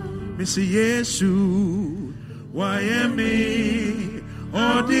Missy Yesu wayemi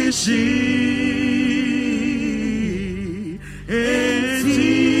odishi. Eti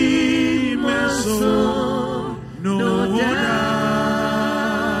meso no da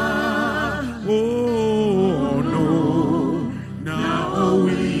oh no na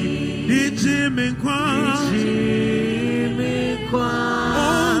owi dijime kwa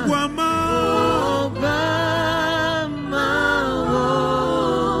ogwama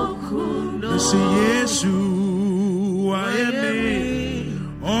okuno si Yesu ayeme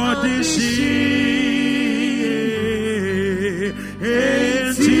odishi.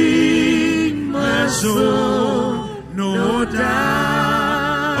 So no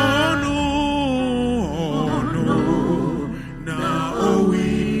doubt, oh no, now oh we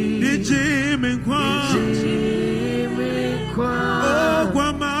did Jim and Quan, oh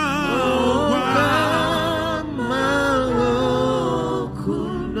Guama,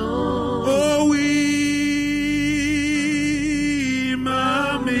 oh we,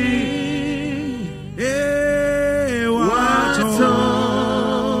 mommy, eh, what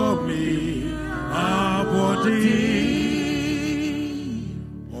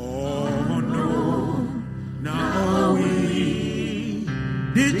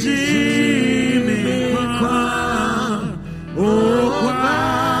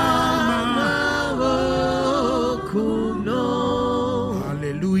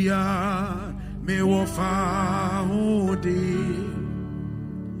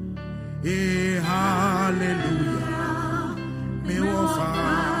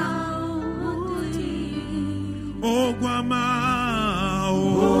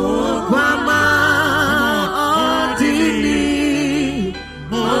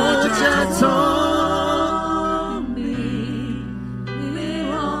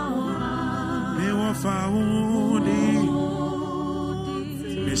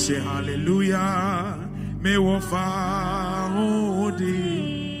say hallelujah, me wo found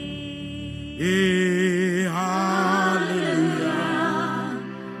it, hallelujah,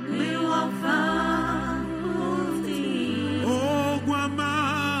 me wo found it, oh Guama,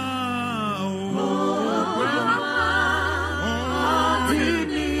 oh Guama, oh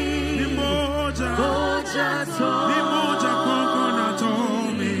Dini, Moja, Moja, coconut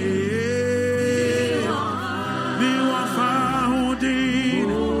on me, me wo found it.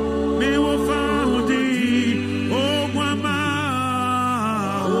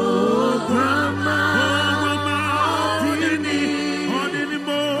 Oh, Grandma,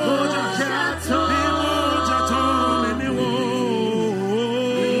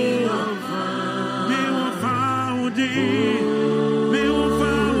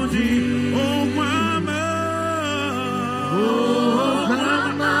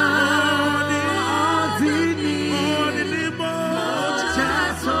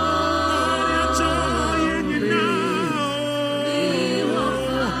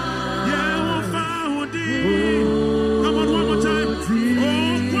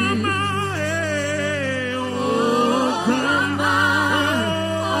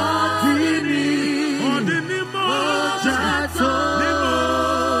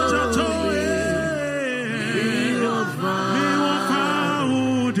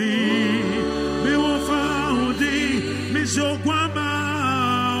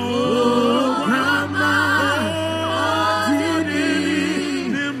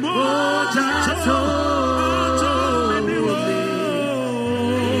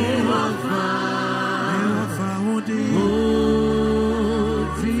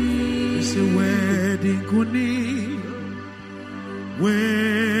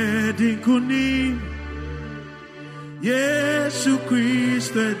 wedding kuni, Yesu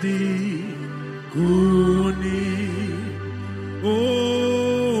Christe di kuni.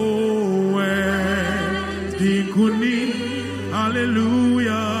 Oh, wedding kuni,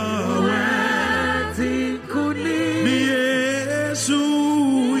 hallelujah. Wedding kuni, Yesu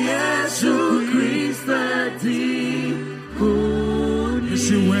Christe di kuni. Yes,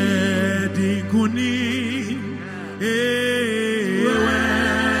 wedding kuni.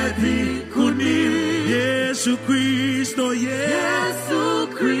 Wedding kuni, Yesu Christo, Yesu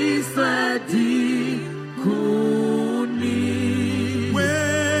Christo di kuni.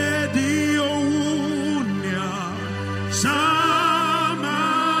 Wedding ounya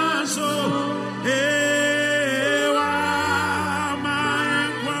samaso ewa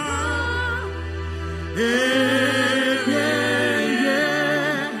maekwa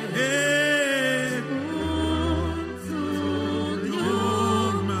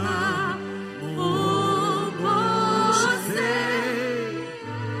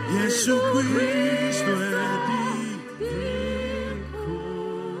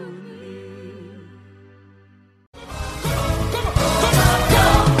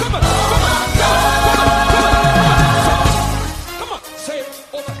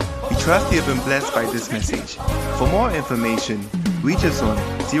Trust you have been blessed by this message. For more information, reach us on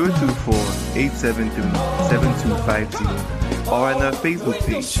 024-873-7250 or on our Facebook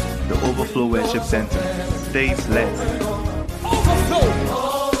page, The Overflow Worship Center. Stay blessed. Overflow.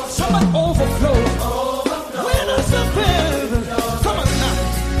 Somebody